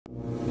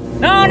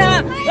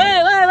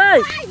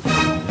ơi.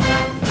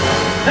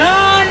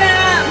 Đó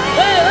nè.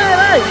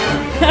 Ơi.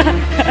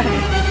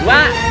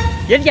 Quá,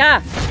 dính chưa?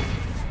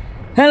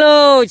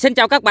 Hello, xin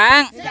chào các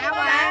bạn.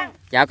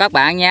 Chào các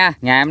bạn nha.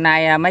 Ngày hôm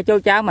nay mấy chú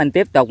cháu mình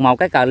tiếp tục một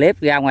cái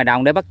clip ra ngoài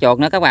đồng để bắt chuột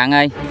nữa các bạn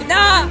ơi.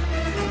 Đó.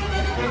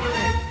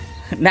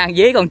 Đang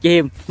dí con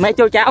chim. Mấy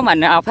chú cháu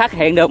mình phát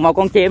hiện được một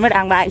con chim nó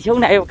đang bay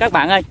xuống đây các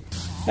bạn ơi.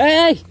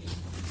 Ê,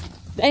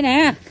 đây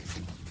nè.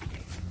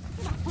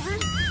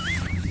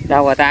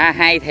 Đâu rồi ta,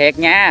 hay thiệt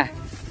nha.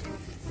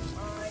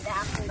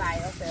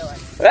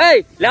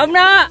 Ê, lượm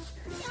nó.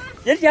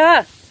 Dính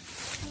chưa?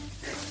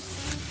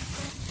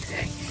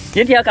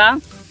 Dính chưa con?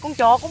 Con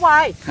chuột Cúc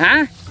ơi.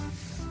 Hả?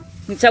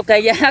 Sao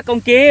kỳ vậy?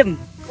 Con chim.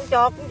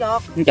 Con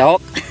Con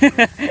chuột.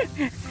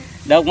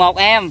 Được một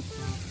em.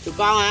 Tụi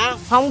con hả?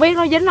 Không biết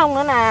nó dính không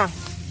nữa nè.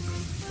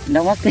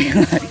 Đâu mất tiêu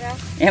rồi.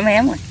 Em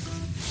rồi.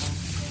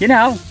 Dính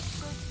không?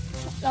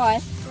 Rồi.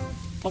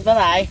 Không tới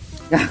lại.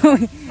 Rồi.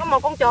 Có một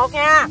con chuột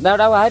nha. Đâu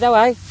rồi?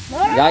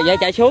 Rồi vậy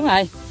chạy xuống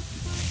rồi.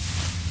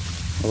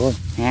 Ui,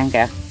 hang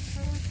kìa.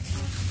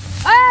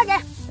 Ê kìa.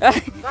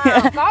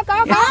 Có.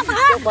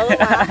 Chuột bự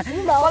mà.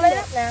 Có lý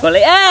lắm nè. Có lý.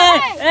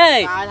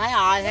 Ê. Rồi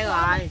thấy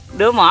rồi.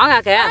 Đưa mỏ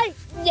ra kìa.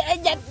 Dạ,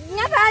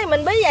 ngắt thôi,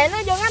 mình bí vậy nó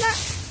vô ngắt á.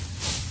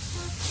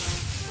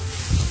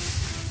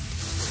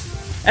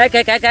 Ê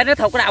kìa nó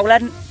thụt cái đầu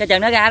lên cho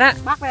chừng nó ra đó.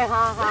 Bắt đây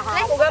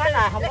lấy cục gớm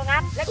này không có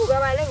ngắt. Lấy cục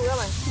gớm này.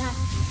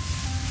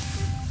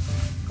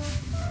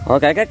 Rồi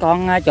kìa cái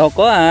con chuột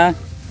của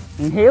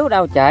Hiếu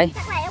đâu trời.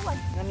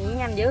 Làm gì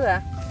nhanh dữ rồi.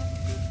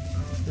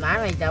 Nãy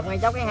mày chụp ngay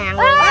chốc cái hang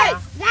luôn. Ê,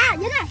 ra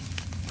dính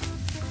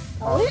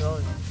rồi.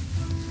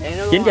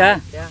 Dính chưa?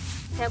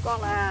 Theo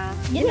con là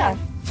Dính rồi.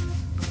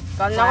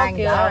 Con nó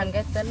kêu lên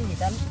cái tính gì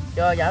tính.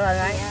 Chưa dở lên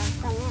đây.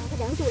 Còn cái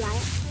dẫn chui lại.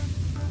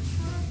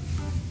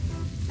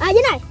 À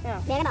dính rồi. Đè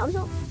cái đầu nó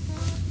xuống.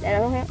 Đè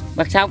đầu xuống.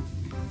 Bắt xong.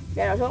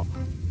 Đè đầu xuống.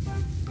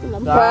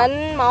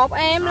 Bình một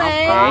em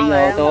liền.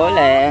 Để vô túi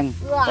liền.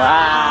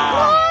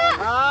 Wow.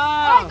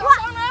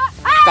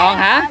 Còn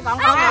hả? Còn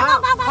nữa.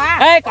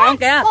 Ê còn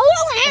kìa. Bự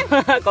luôn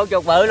nè. Con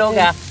chuột bự luôn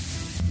kìa.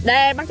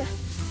 Đè bắt cho.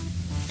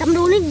 Cầm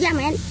đuôi lấy ra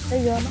mẹ.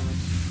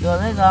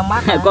 Vừa lấy gom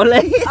bắt. Có lý.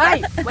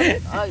 Ê,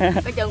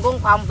 cái chân của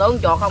phòng tưởng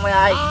chuột không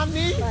ơi.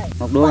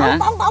 Một đuôi hả?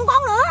 Con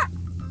nữa.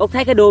 Út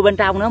thấy cái đuôi bên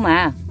trong nữa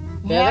mà.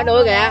 Kìa cái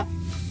đuôi kìa.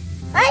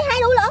 Ê,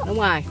 hai đuôi nữa. Đúng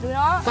rồi. Đuôi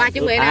nó. Qua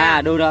chuẩn bị nè.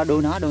 À, đuôi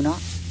nó.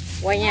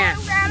 Quay nha.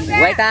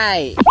 Quay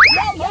tay.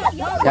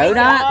 Giữ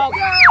nó.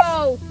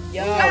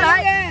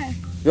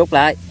 Rút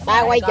lại.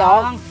 Ta quay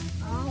chuột.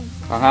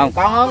 Còn không?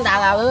 Còn không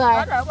đào nào nữa ơi.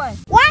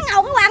 Quá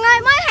ngầu các bạn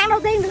ơi, mới hàng đầu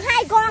tiên được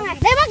 2 con này.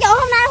 Đi bắt chuột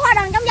hôm nay khoa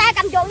đần trong vai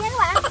cầm chuột nha các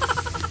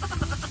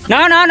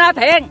bạn. Nó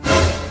thiện.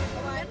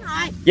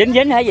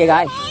 Dính hay gì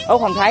rồi?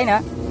 Út không thấy nữa.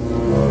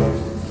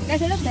 Đây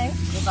sẽ lúc điện.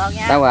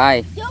 Đâu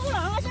rồi?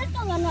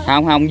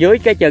 Không dưới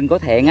cái chân của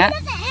Thiện á.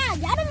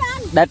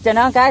 Địch cho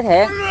nó cái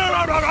Thiện.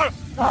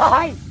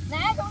 Rồi.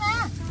 Nè con nè.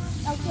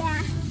 Đâu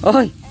cha.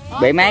 Ôi,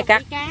 bị máy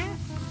cắt.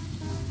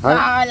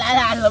 Rồi lại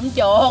là lụm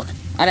chuột.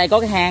 Ở đây có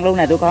cái hang luôn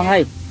nè tụi con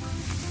ơi.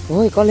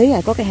 Ôi có lý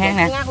rồi, có cái hang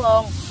nè.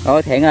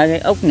 Rồi Thiện ơi,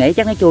 Út nghĩ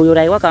chắc nó chui vô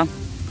đây quá con.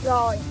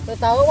 Rồi, từ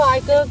từ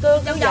rồi, cưa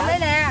vòng đấy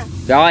nè.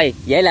 Rồi,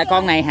 vậy là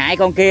con này hại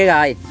con kia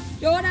rồi.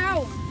 Chưa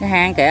đâu. Cái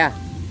hang kìa.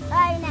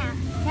 Đây nè,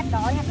 ngắt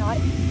đội.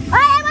 Ê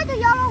em ơi tôi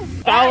vô luôn.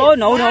 Trời ơi,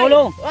 nụ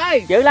luôn.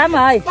 Dữ lắm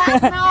ơi.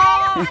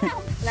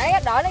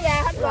 Nãy đội nó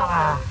ra hết rồi.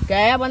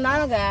 Kìa bên đó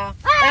nó kìa.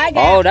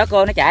 Ồ đó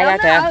cô nó chạy ra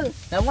kìa.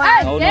 Đúng rồi.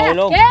 Nụ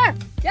luôn.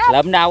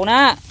 Lụm đầu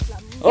nó.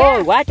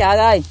 Ôi quá trời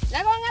ơi. Để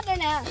con ngắt đây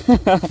nè.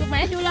 Tụi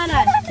mẹ chui lên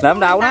rồi. Lụm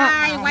đầu nó.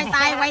 Quay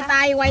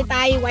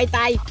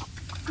tay.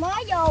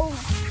 Mới vô.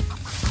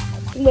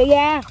 Chuẩn bị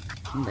ra.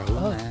 Chuẩn bị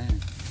mà.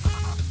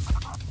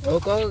 Ủa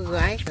có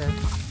gái kìa.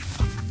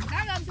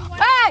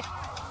 Ê!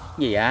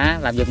 Gì ạ?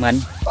 Làm giật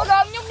mình. Có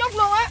gom nhúc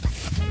luôn á.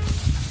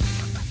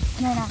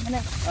 Đây nè.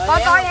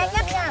 Coi nha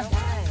nhích nha.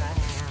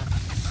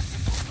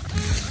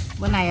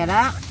 Bên này rồi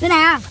đó. Đây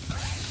nè.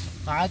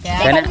 Rồi kìa.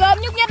 Đây nè.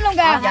 Gom nhúc nhích luôn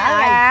kìa.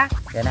 Dạ.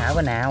 Cái nào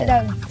cái nào?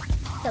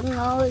 Từng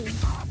người.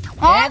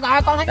 Kìa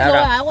rồi con thấy cái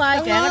đuôi hả ơi.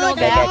 Kìa cái đuôi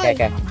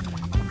kìa.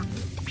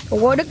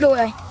 Ủa đứt đuôi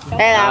rồi.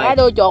 Đây là cái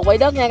đuôi chuột bị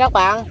đứt nha các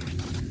bạn.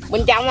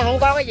 Bên trong là không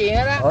có cái gì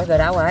hết đó. Ủa rồi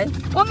đâu rồi?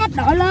 Có ngắt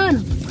đội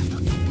lên.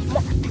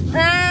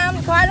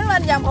 Khoai đứng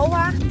lên vòng phụ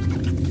khoa.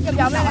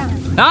 Vòng đây nè.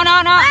 Nó.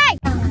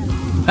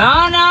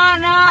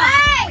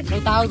 Từ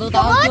từ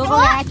chưa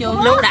có ra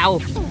trường. Lú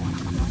đầu.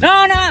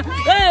 Nó.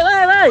 Ê.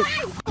 Nó.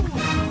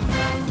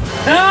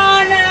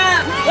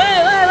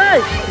 Ê.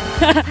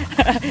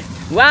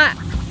 Quá.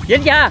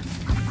 Dính chưa?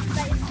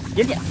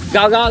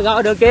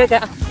 Rồi đường kia kìa.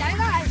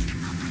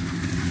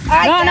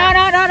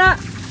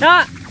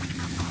 Nó.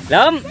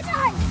 Lượm.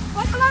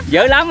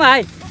 Dữ lắm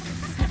rồi.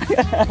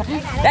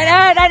 Đây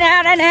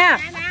nè.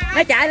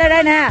 Nó chạy lên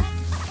đây nè.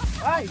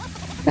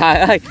 Trời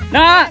ơi,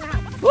 nó.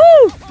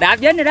 Đạp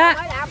dính rồi đó.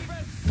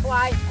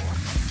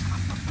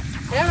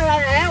 Kéo nó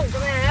lên nè,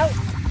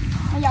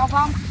 Nó vô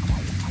không?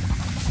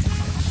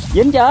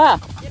 Dính chưa?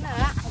 dính rồi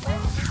á.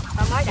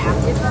 Mới đạp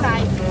dính nó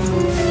đây.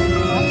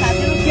 Không đạp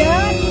cho nó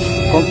chết.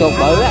 Con chuột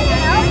bự á.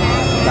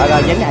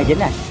 Rồi dính rồi.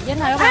 Dính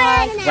rồi các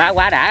bạn ơi.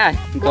 Quá đã rồi.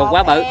 Chuột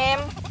quá bự.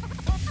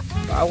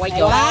 Rồi quay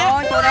chuột.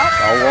 Chuột đó.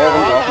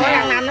 Con chuột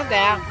ăn nằm nó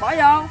kìa. Bỏ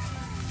vô.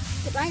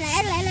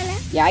 Lẹ.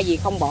 Dạ gì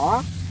không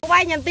bỏ.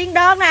 Quay nhìn tiếng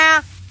đơn nè.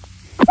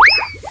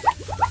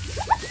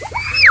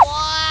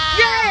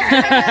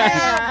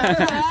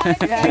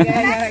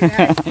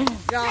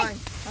 Rồi.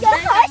 Chuột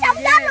khỏi xong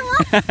chết luôn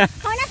á.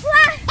 Hồi nát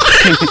quá.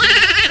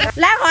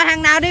 Lát hồi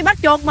hàng nào đi bắt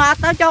chuột mệt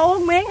tao cho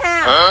uống miếng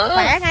ha.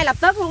 Khỏe ngay lập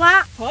tức luôn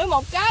á. Hửi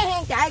một cái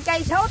hen chạy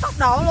cây số tốc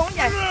độ luôn á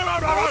trời.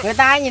 Người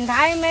ta nhìn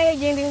thấy mấy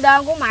viên thiên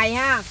đơn của mày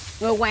ha,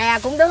 người què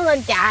cũng đứng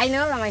lên chạy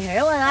nữa là mày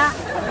hiểu rồi đó.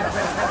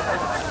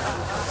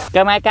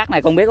 Cái máy cắt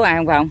này con biết của ai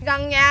không?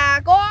 Gần nhà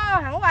của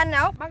thằng Út Anh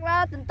nào bắt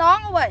ra tính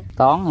toán không ơi.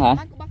 Toán hả?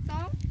 Bắt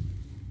toán.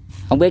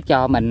 Không biết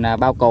cho mình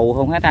bao cù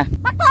không hết ta.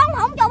 Bắt con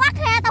không cho bắt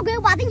ha, tao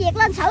kêu bà tiếng Việt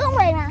lên xử không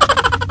liền à.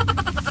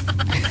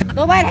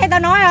 Tụi bay thấy tao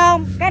nói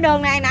không? Cái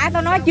đường này nãy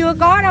tao nói chưa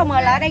có đâu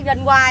mà lại đây gần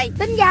hoài.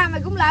 Tính ra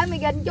mày cũng lại mày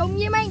gần chung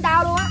với mấy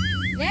tao luôn á.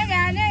 Né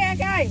ra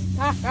coi.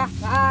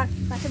 Ta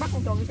sẽ bắt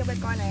con chuột cho bên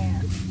coi nè.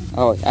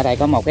 Ôi, ở đây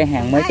có một cái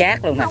hàng mới cát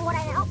luôn nè.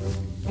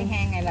 Cái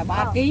hang này là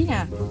 3 kg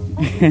nè.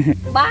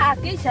 3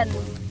 kg sình,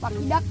 3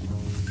 kg đất.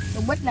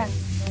 Đùng bít nè.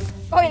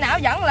 Coi nào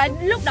dẫn lại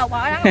lúc đầu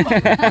bò đó.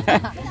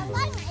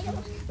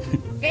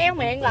 Kéo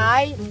miệng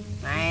lại.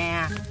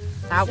 Nè.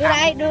 Tao đưa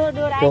đây, đưa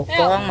đây. Chuột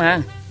con mà.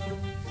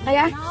 Đây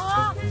kìa.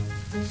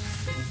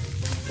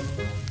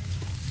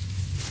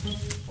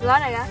 Lấy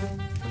này kìa.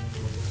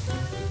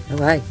 Đúng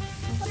rồi.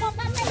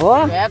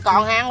 Ủa? Dạ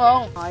còn hang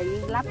luôn. Rồi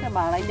lắp cái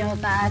bờ lại cho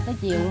ta tới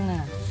chiều luôn nè.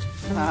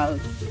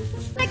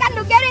 Đi canh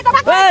được kia đi tao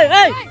bắt. Ê.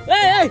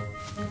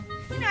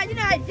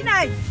 Dính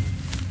này.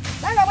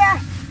 Lấy đâu ra.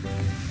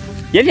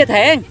 Dính cho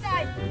thiện.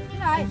 Dính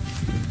rồi.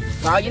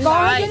 Rồi dính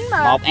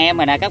rồi. Một em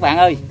rồi nè các bạn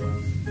ơi.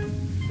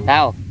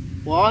 Sao?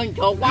 Ôi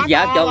chuột quá.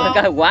 Dạ chuột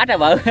cái quá trời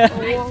bự.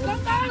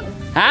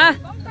 Hả?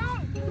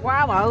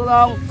 Quá bự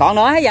luôn. Còn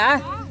nữa hả vậy?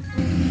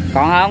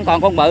 Còn không?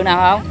 Còn con bự nào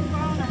không?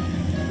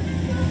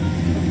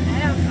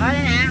 Ở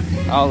đây nè.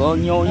 Ôi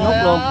nhô nhút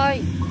luôn.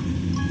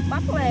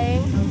 Bắt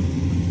liền.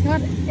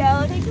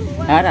 Chờ thấy thương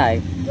quá. Hết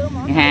rồi.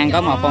 Cái hang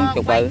có một con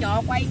chuột bự.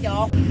 Quay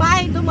chuột.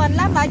 Bay tụi mình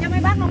lắp lại cho mấy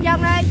bác nông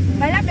dân đi.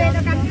 Mày lắp đi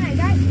tao canh cái này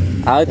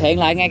cái. Thiện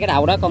lại ngay cái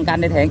đầu đó con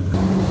canh đi Thiện.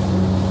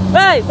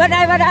 Ê, bên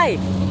đây.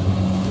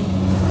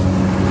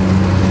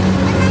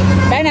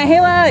 Đây nè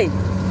Hiếu ơi.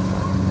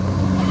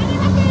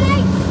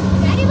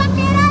 Chạy đi bắt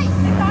kia đi.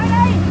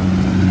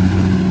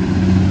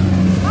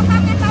 Con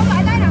canh xong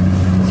lại đây nè.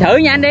 Xử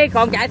nhanh đi,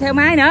 còn chạy theo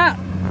máy nữa.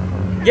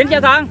 Dính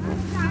cho con.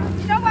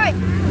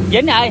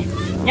 Dính rồi.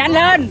 Nhanh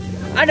lên.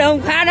 Ở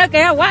đường pha nữa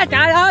kìa, quá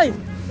trời ơi.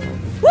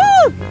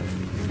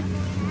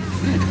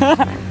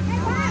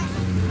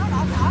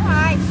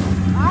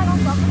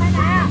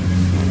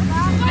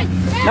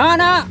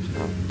 Nó.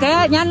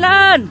 Kìa, nhanh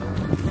lên.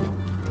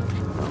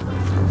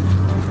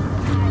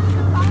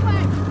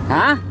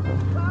 Hả?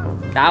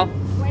 Đâu?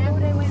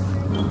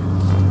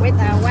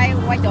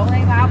 Quay chuột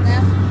hay không nè.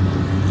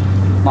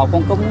 Một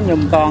con cúng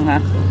nhum con hả?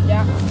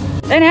 Dạ.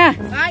 Đây nè.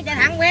 Rồi chạy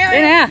thẳng queo.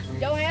 Đây nè.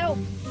 Vô heo.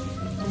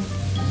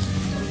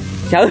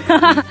 Xử.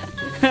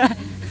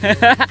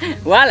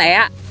 Quá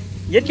lẹ.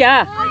 Dính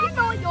chưa?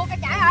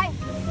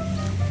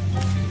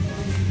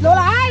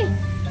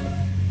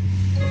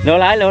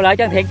 Lùa lại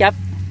cho Thiện chụp.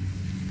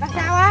 Bắt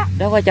sao á?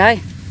 Đâu qua trời.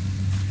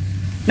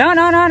 Nó.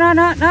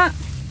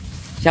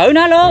 Xử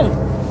nó luôn.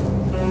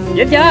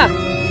 Dính chưa?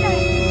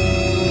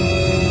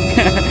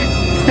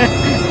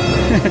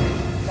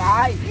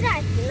 Rồi.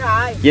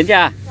 Dính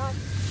chưa?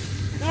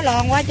 Nó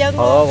lòn qua chân.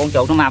 Ồ, con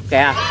chuột nó mập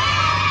kìa.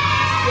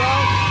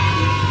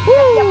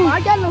 Bỏ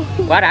chết luôn.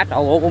 Quá đã.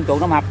 Ồ, con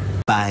chuột nó mập.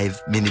 5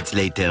 minutes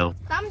later.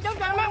 Tắm chút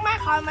cho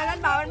mát hồi mày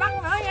lên bờ mình bắt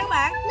nữa nha các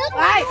bạn. Nước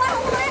lạnh quá.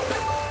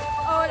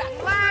 Ôi lạnh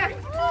quá.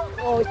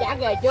 Ôi chả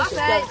ghề trước.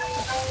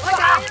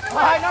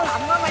 Ôi nó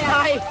lạnh quá mày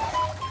ơi.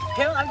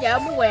 Khéo ông vợ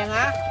muốn quyền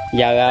hả?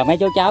 Giờ mấy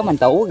chú cháu mình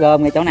tủ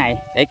gom ngay chỗ này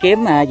để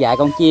kiếm vài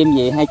con chim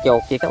gì hay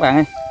chuột gì các bạn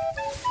ơi.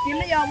 Chim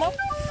nó vô múc.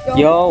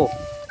 Vô.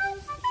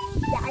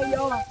 Chạy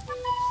vô mà.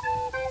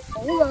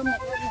 Ủ gom một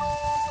bên này.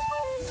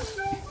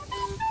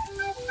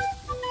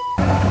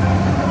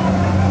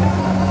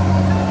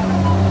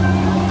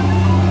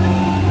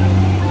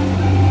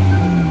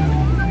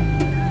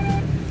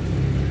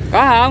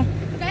 Có không?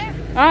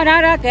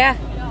 Đó kìa.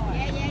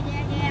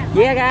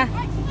 Ve ra.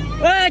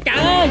 Ê, trời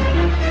ơi.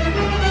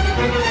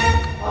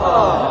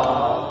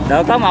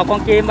 Được có một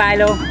con chim bay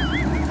luôn.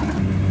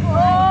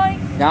 Ôi.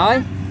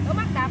 Rồi. Nó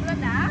bắt đạp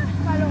lên đã.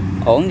 Bay luôn.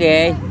 Ổn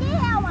ghê.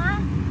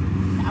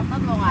 Đạp hết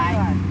luôn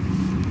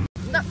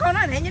rồi. Con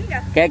nó nhảy dính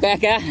kìa.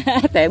 Kìa.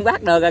 Tiệm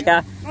bắt được rồi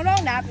kìa. Con nó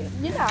đạp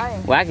dính rồi.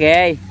 Quá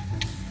ghê.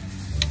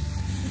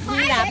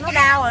 Đi đạp nó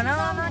đau rồi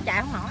nó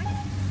chạy không nổi.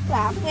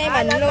 Đạp nghe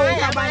mình luôn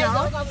sao bay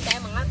nổi.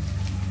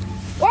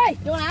 Ôi,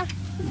 chú nè.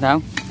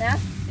 Sao? Nè.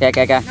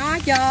 Kìa. Nó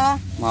cho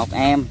Một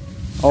em.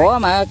 Ủa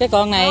mà cái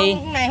con này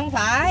con này không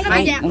phải.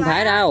 không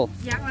phải đâu.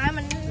 Giặt lại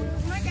mình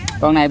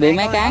Con này bị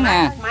máy cán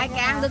nè. máy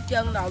cán đứt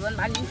chân rồi bên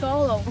bản biển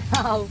số luôn.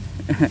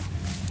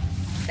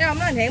 Cái ông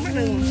nói Thiện bắt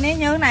đường nếu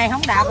như cái này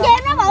không đạp. Con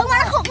chim nó bự mà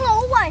nó khủng luôn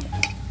rồi.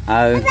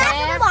 Ừ.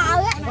 Nó bò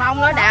á.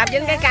 Phong nó đạp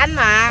trên cái cánh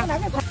mà.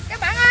 Các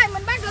bạn ơi,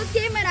 mình bắt được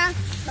chim rồi nè.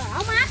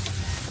 Đỏ má.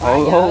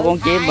 Ồ, con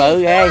chim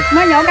bự ghê.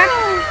 Mới nhổ cánh.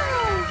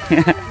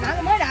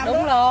 Mới đạp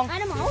đúng luôn. Ai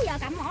nó mổ giờ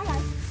cầm mổ lại.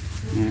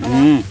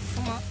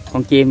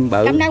 Con chim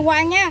bự. Cầm đàng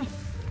hoàng nha.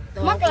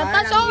 Mất là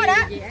tới số rồi đó.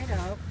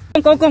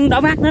 Con đỏ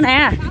mắt nữa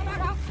nè.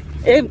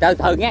 Im từ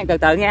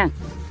từ nha.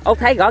 Út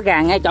thấy rõ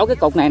ràng ngay chỗ cái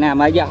cục này nè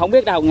mà giờ không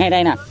biết đâu, ngay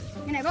đây nè.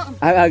 Cái này phải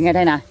không? Ngay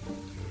đây nè.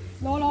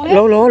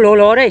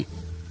 Lô đi.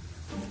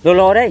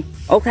 Lô đi.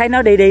 Út thấy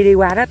nó đi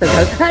qua đó từ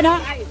từ. Thấy đó.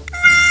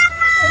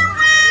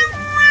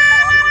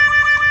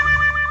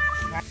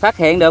 Phát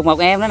hiện được một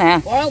em nữa nè.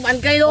 Ôi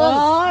bành cây luôn.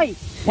 Ôi,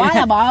 quá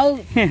là bự.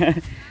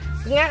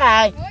 Ngắt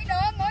rồi.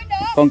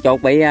 Con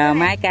chuột bị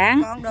mái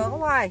cán. Còn được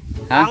không ơi?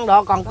 Hả? Còn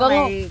được, còn cứng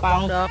không?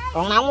 Còn được,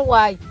 còn nóng không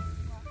ơi?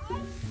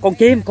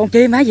 Con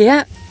chim hả gì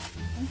á?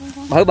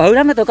 Bự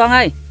lắm đó tụi con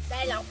ơi.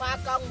 Đây là pha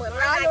con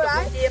 12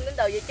 con chim đến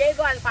từ vị trí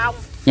của anh Phong.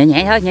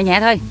 Nhẹ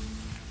thôi.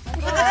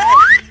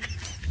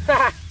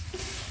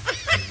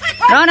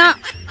 Nó.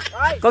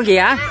 Con gì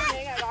hả?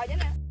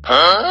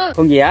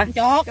 Con gì hả?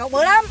 Chuột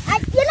bự lắm.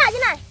 Dính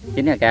này.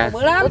 Dính nè kìa.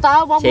 Bự lắm.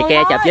 Xì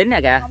ke chập dính nè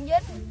kìa.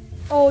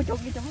 Ôi chuột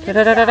gì chuột.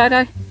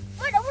 Đây.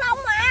 Mới đúng lông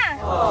mà.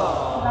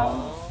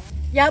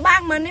 Giờ ba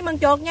mình đi mần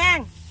chuột nha.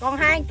 Còn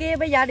hai anh kia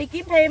bây giờ đi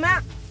kiếm thêm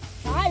á.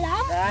 Rồi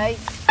lớn. Rồi.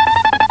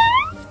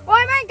 Ôi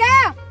mấy anh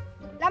kia.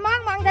 Làm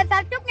ơn mần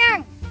thịt chút nha.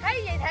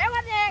 Thấy gì thẻo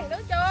hết nha,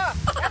 được chưa?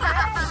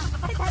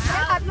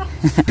 Thịt luôn.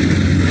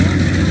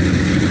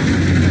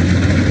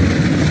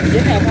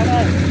 Dính nè con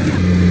ơi.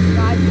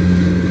 Rồi.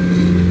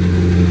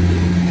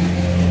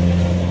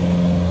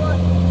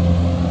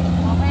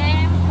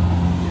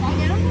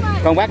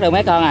 Con bắt được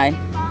mấy con rồi?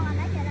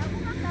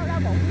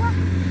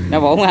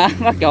 Đau bụng hả?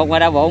 Bắt chuột mà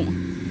đau bụng.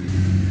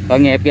 Tội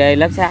nghiệp ghê,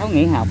 lớp 6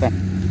 nghỉ học rồi.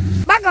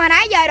 Bắt hồi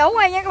nãy giờ đủ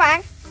rồi nha các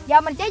bạn.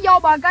 Giờ mình sẽ vô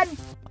bờ kênh.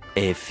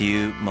 A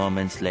few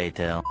moments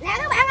later. Nè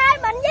các bạn ơi,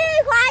 mình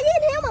với Khoa với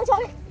Thiếu bằng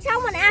sụn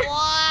xong rồi nè.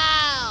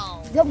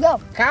 Wow. Vô.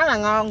 Khá là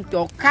ngon,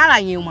 chuột khá là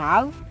nhiều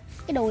mỡ.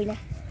 Cái đùi nè.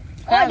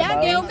 Ôi dạ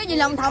kêu cái gì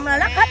lòng thòng là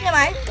lắc hết nha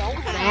mày.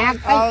 Nè,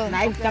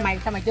 này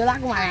sao mày chưa lắc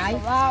của mày?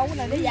 Wow, cái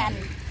này để dành.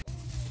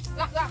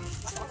 Lắc.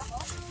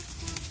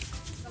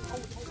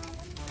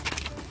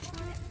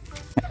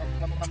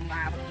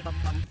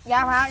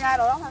 Ra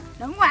đồ đó thôi.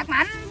 Đừng quạt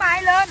mạnh,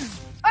 bay lên.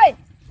 Ê,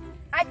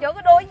 ai chữa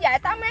cái đuôi dài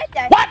 8 mét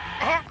vậy?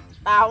 À,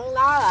 tao không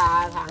nói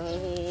là thằng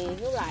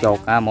thứ này. Chuột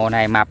mùa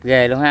này mập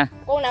ghê luôn ha.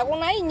 Con nào con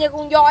nấy như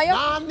con voi á.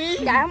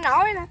 Chạy không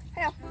nổi nè,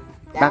 thấy không?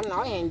 Chạy không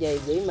nổi hàng gì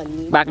vậy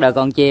mình. Bắt được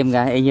con chim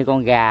kìa, y như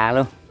con gà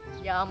luôn.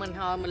 Giờ mình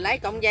lấy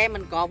cọng dây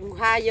mình cột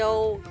khoa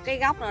vô cái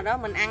góc nào đó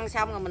mình ăn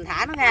xong rồi mình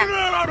thả nó ra.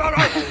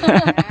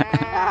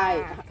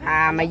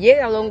 Mày giết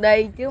tao luôn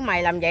đi chứ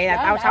mày làm vậy là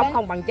tao sống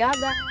không bằng chết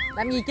đó.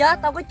 Làm gì chết,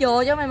 tao có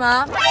chừa cho mày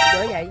mà.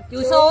 Chừa vậy?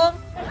 Chừa xương.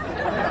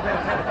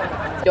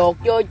 Chuột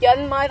chưa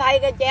chín mới thấy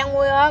cái chén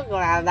muối ớt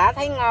là đã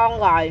thấy ngon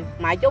rồi.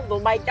 Mà chút tụi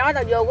bay chói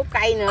tao vô gốc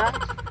cây nữa.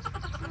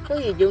 Thứ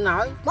gì chịu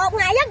nổi. Một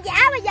ngày vất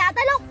vả bây giờ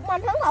tới lúc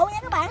mình hưởng thụ nha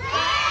các bạn.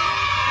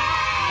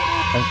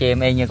 Con chim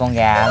y như con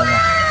gà luôn nè.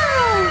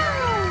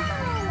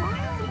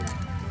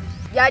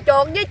 Giờ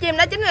chuột với chim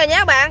đã chín rồi nha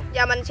các bạn.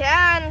 Giờ mình sẽ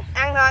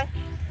ăn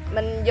thôi.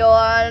 Mình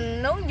vừa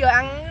nướng vừa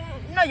ăn,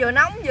 nó vừa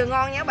nóng vừa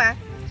ngon nha các bạn.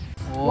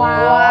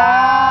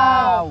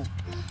 Wow.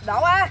 Đổ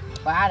quá.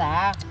 Quá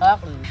đã, ớt.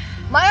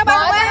 Mời các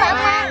bạn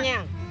ăn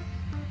nha.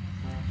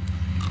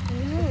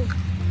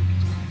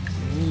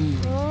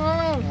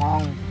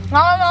 Ngon.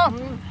 Ngon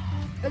luôn.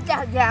 Được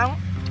chào dạo.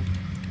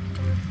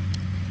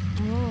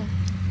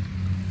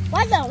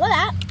 Quá giòn quá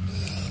đã.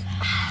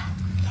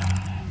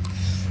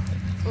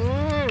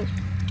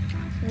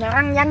 Nhà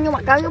ăn nhanh như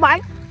mặt trời các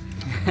bạn.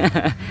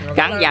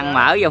 Cắn dằn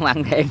mỡ vô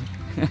ăn thiệt.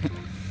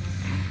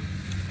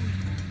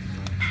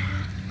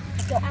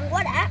 Chuột ăn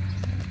quá đã.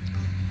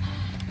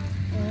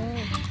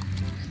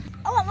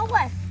 Út ăn Út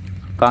ơi.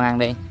 Con ăn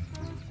đi.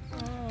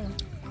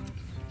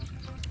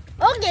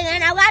 Ước gì ngày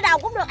nào ra đầu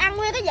cũng được ăn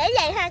nguyên cái dễ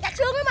vậy ha, chắc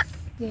sướng lắm á.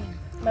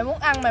 Mày muốn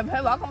ăn mày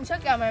phải bỏ công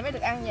sức ra mày mới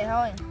được ăn vậy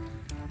thôi.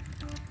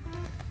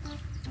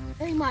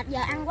 Ê, mệt giờ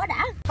ăn quá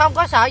đã. Không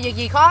có sợ việc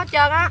gì khó hết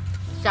trơn á.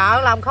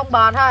 Sợ lòng không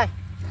bền thôi.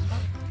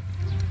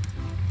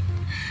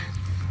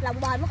 Lòng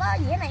bền mới có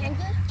dĩa này ăn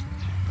chứ.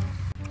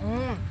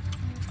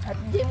 Thịt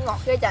chim ngọt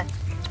ghê trời.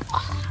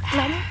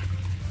 Nóng.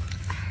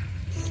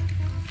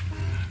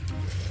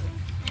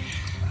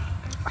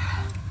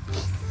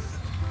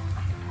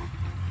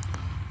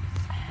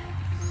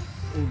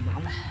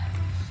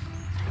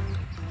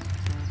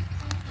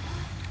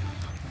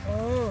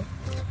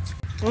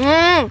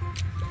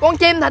 Con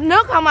chim thịt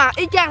nước không à,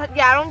 y chang thịt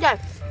gà luôn trời.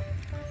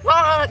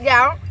 Ngon hơn thịt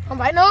gà luôn. Không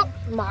phải nước,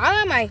 mỡ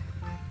á mày.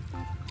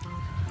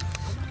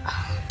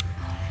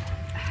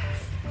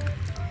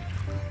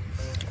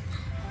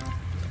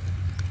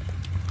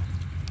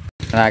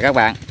 Rồi các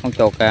bạn, con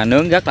chuột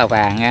nướng rất là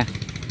vàng nha.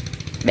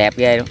 Đẹp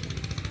ghê luôn.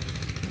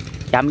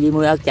 Chấm với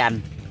muối ớt chanh.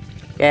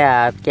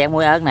 Cái chén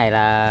muối ớt này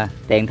là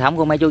truyền thống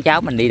của mấy chú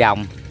cháu mình đi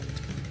đồng.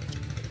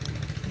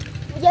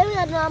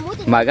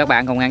 Mời các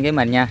bạn cùng ăn với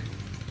mình nha.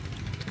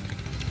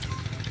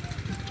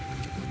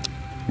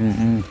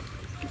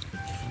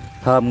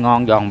 Thơm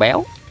ngon giòn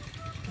béo.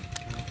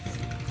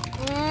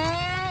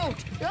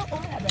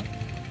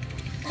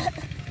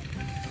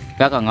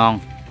 Rất là ngon.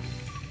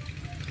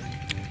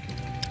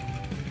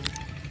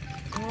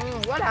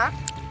 Quá đã.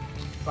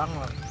 Vâng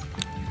rồi.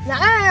 Nãy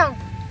con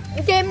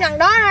chim thằng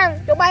đó ha,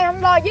 tụi bay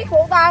không lo giết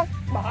phụ tao,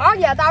 bỏ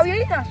giờ tao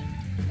giết nè,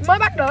 mới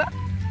bắt được.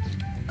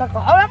 Cực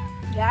khổ lắm.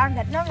 Dạ ăn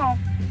thịt nó ngon.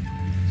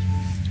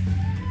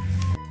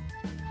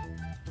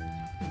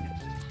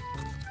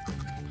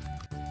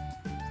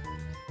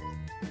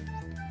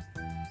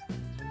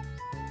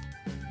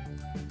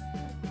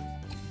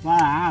 Quá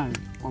đã.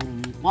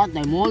 Còn có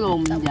tiền muối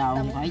luôn, bây giờ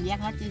phải vét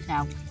hết chứ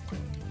sao.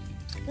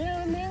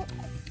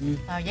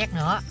 Tao vét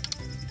nữa.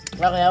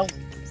 Rất không?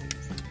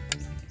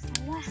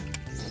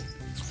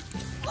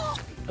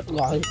 Ít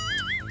rồi.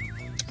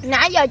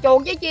 Nãy giờ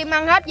chuột với chim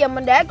ăn hết, giờ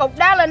mình để cục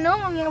đá lên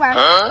nướng luôn nha các bạn.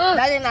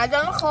 Để chừng nào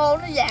cho nó khô,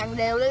 nó vàng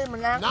đều đi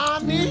mình ăn.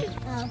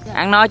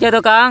 Ăn no chưa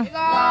tụi con?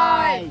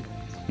 Rồi.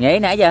 Nghĩ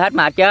nãy giờ hết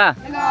mệt chưa?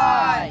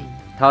 Rồi.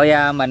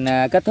 Thôi mình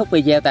kết thúc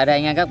video tại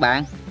đây nha các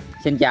bạn.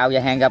 Xin chào và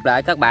hẹn gặp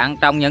lại các bạn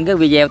trong những cái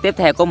video tiếp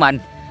theo của mình.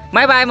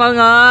 Bye bye mọi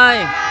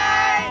người.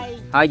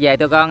 Thôi về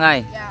tụi con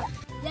ơi.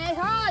 Về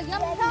thôi,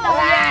 gom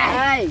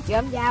thôi.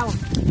 Gom dao.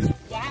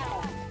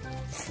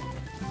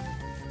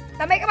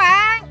 Tạm biệt các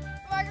bạn.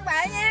 Bye các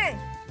bạn nha.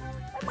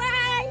 Bye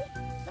bye.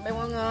 Tạm biệt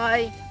mọi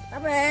người.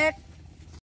 Tạm biệt.